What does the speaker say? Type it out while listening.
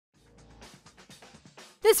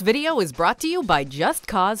This video is brought to you by Just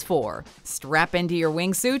Cause 4. Strap into your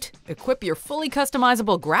wingsuit, equip your fully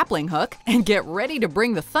customizable grappling hook, and get ready to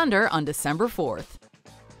bring the thunder on December 4th.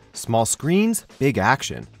 Small screens, big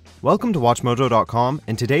action. Welcome to WatchMojo.com,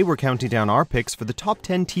 and today we're counting down our picks for the top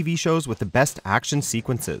 10 TV shows with the best action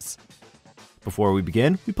sequences. Before we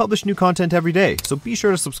begin, we publish new content every day, so be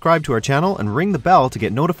sure to subscribe to our channel and ring the bell to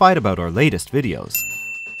get notified about our latest videos.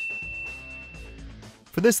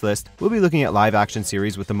 For this list, we'll be looking at live action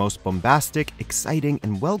series with the most bombastic, exciting,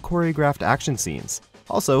 and well-choreographed action scenes.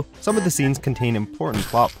 Also, some of the scenes contain important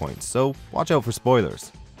plot points, so watch out for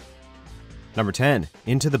spoilers. Number 10.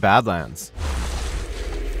 Into the Badlands.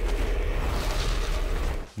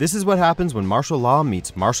 This is what happens when martial law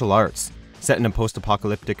meets martial arts. Set in a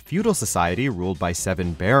post-apocalyptic feudal society ruled by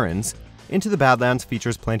 7 barons, Into the Badlands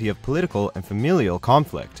features plenty of political and familial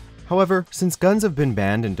conflict. However, since guns have been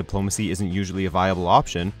banned and diplomacy isn't usually a viable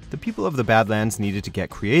option, the people of the Badlands needed to get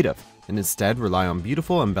creative, and instead rely on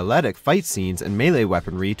beautiful and balletic fight scenes and melee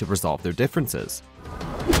weaponry to resolve their differences.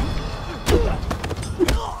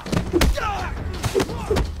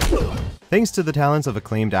 Thanks to the talents of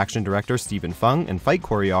acclaimed action director Stephen Fung and fight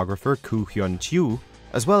choreographer Koo Hyun-Chiu,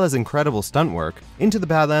 as well as incredible stunt work, Into the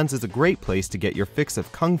Badlands is a great place to get your fix of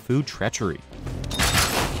kung fu treachery.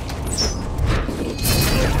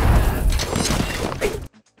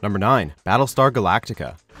 Number 9. Battlestar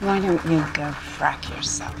Galactica. Why don't you go frack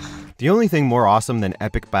yourself? The only thing more awesome than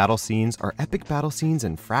epic battle scenes are epic battle scenes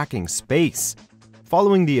in fracking space.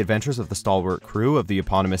 Following the adventures of the stalwart crew of the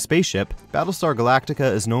eponymous spaceship, Battlestar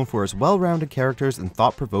Galactica is known for its well-rounded characters and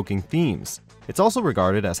thought-provoking themes. It's also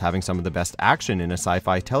regarded as having some of the best action in a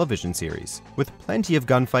sci-fi television series, with plenty of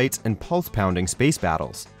gunfights and pulse-pounding space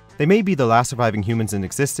battles. They may be the last surviving humans in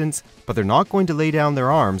existence, but they're not going to lay down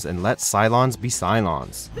their arms and let Cylons be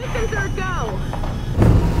Cylons. Seconds or go!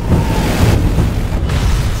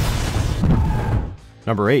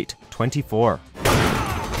 Number 8. 24.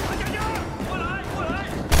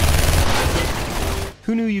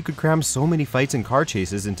 Who knew you could cram so many fights and car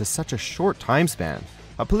chases into such a short time span?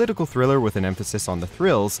 A political thriller with an emphasis on the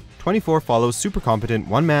thrills, 24 follows super competent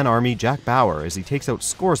one-man army Jack Bauer as he takes out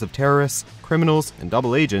scores of terrorists, criminals, and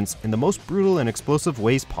double agents in the most brutal and explosive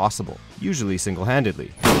ways possible, usually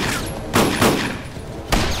single-handedly.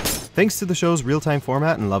 Thanks to the show's real-time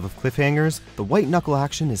format and love of cliffhangers, the white-knuckle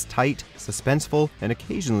action is tight, suspenseful, and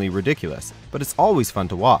occasionally ridiculous, but it's always fun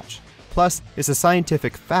to watch. Plus, it's a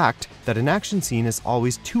scientific fact that an action scene is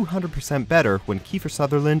always 200% better when Kiefer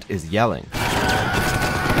Sutherland is yelling.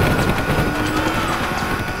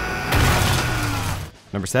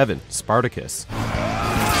 Number 7. Spartacus.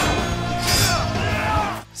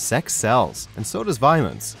 Sex sells, and so does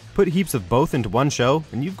violence. Put heaps of both into one show,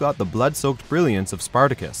 and you've got the blood-soaked brilliance of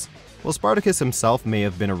Spartacus. While Spartacus himself may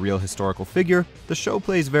have been a real historical figure, the show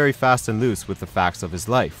plays very fast and loose with the facts of his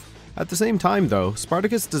life. At the same time though,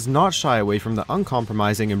 Spartacus does not shy away from the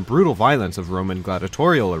uncompromising and brutal violence of Roman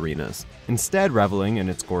gladiatorial arenas, instead reveling in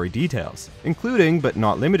its gory details, including, but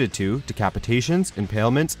not limited to, decapitations,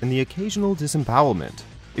 impalements, and the occasional disembowelment.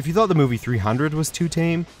 If you thought the movie 300 was too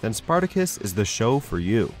tame, then Spartacus is the show for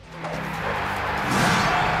you.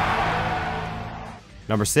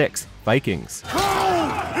 Number 6. Vikings.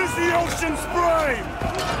 Cold is the ocean spray!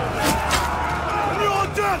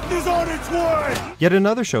 Death is on its way! Yet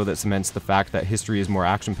another show that cements the fact that history is more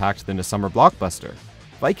action-packed than a summer blockbuster.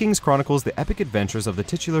 Vikings chronicles the epic adventures of the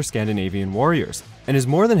titular Scandinavian warriors, and is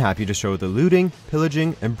more than happy to show the looting,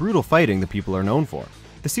 pillaging, and brutal fighting the people are known for.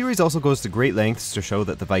 The series also goes to great lengths to show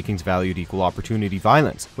that the Vikings valued equal opportunity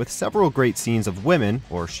violence, with several great scenes of women,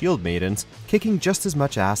 or shield maidens, kicking just as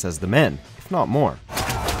much ass as the men, if not more.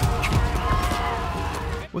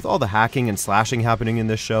 With all the hacking and slashing happening in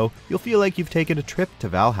this show, you'll feel like you've taken a trip to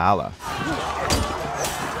Valhalla.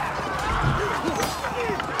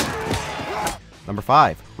 Number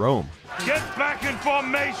 5. Rome. Get back in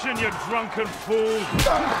formation, you drunken fool!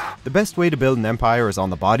 The best way to build an empire is on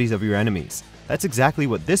the bodies of your enemies. That's exactly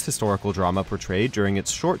what this historical drama portrayed during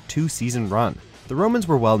its short 2-season run. The Romans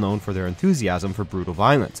were well known for their enthusiasm for brutal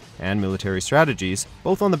violence and military strategies,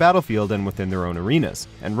 both on the battlefield and within their own arenas,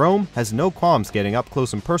 and Rome has no qualms getting up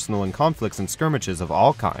close and personal in conflicts and skirmishes of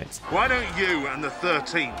all kinds. Why don't you and the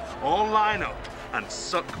 13th all line up and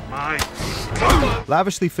suck mine?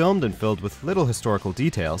 Lavishly filmed and filled with little historical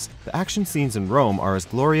details, the action scenes in Rome are as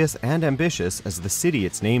glorious and ambitious as the city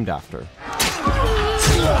it's named after.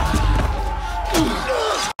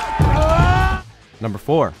 Number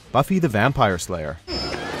 4. Buffy the Vampire Slayer.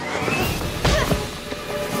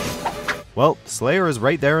 Well, Slayer is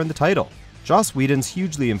right there in the title. Joss Whedon's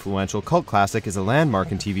hugely influential cult classic is a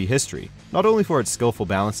landmark in TV history. not only for its skillful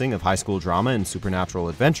balancing of high school drama and supernatural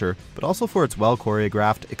adventure, but also for its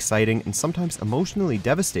well-choreographed, exciting, and sometimes emotionally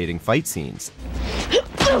devastating fight scenes.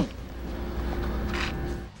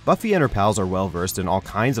 Buffy and her pals are well versed in all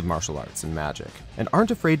kinds of martial arts and magic, and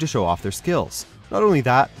aren't afraid to show off their skills. Not only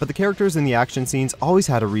that, but the characters in the action scenes always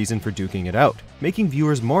had a reason for duking it out, making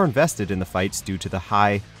viewers more invested in the fights due to the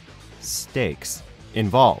high stakes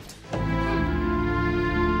involved.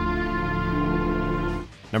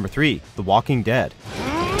 Number 3. The Walking Dead.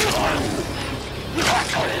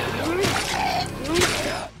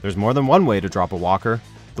 There's more than one way to drop a walker.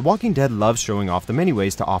 The Walking Dead loves showing off the many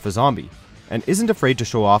ways to off a zombie, and isn't afraid to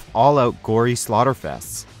show off all-out gory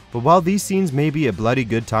slaughterfests. But while these scenes may be a bloody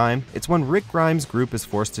good time, it's when Rick Grimes' group is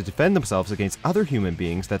forced to defend themselves against other human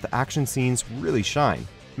beings that the action scenes really shine,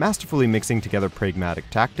 masterfully mixing together pragmatic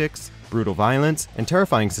tactics, brutal violence, and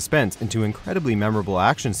terrifying suspense into incredibly memorable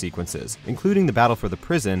action sequences, including the battle for the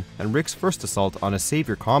prison and Rick's first assault on a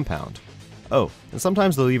savior compound. Oh, and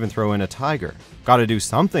sometimes they'll even throw in a tiger. Gotta do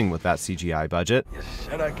something with that CGI budget. You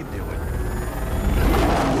said I could do it.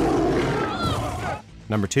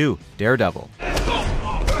 Number 2. Daredevil.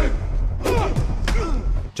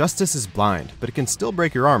 Justice is blind, but it can still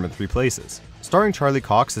break your arm in 3 places. Starring Charlie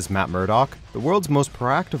Cox as Matt Murdock, the world's most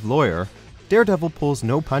proactive lawyer, Daredevil pulls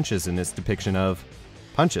no punches in its depiction of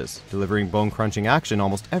punches, delivering bone-crunching action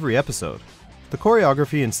almost every episode. The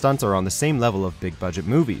choreography and stunts are on the same level of big-budget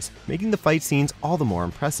movies, making the fight scenes all the more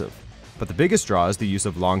impressive. But the biggest draw is the use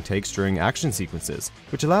of long takes during action sequences,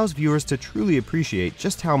 which allows viewers to truly appreciate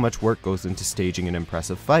just how much work goes into staging an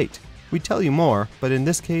impressive fight. We'd tell you more, but in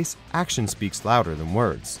this case, action speaks louder than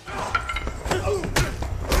words.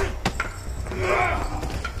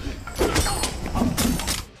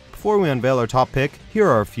 Before we unveil our top pick, here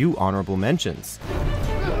are a few honorable mentions.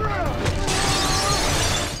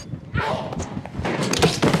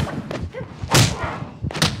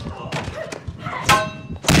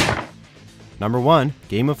 Number 1.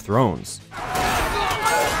 Game of Thrones.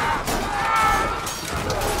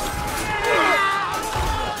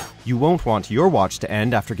 You won't want your watch to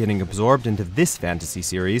end after getting absorbed into this fantasy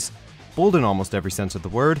series. Bold in almost every sense of the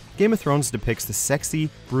word, Game of Thrones depicts the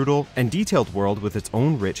sexy, brutal, and detailed world with its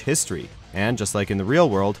own rich history. And just like in the real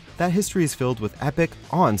world, that history is filled with epic,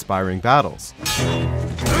 awe-inspiring battles.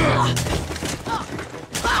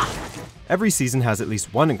 Every season has at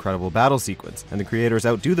least one incredible battle sequence, and the creators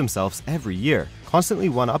outdo themselves every year, constantly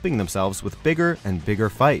one-upping themselves with bigger and bigger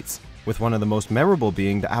fights, with one of the most memorable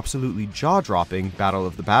being the absolutely jaw-dropping Battle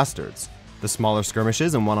of the Bastards. The smaller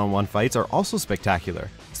skirmishes and one-on-one fights are also spectacular,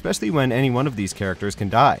 especially when any one of these characters can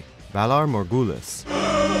die. Valar Morghulis.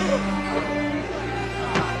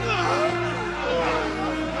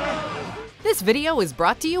 This video is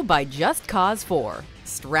brought to you by Just Cause 4.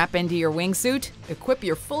 Strap into your wingsuit, equip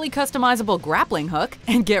your fully customizable grappling hook,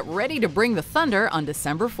 and get ready to bring the thunder on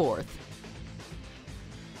December 4th.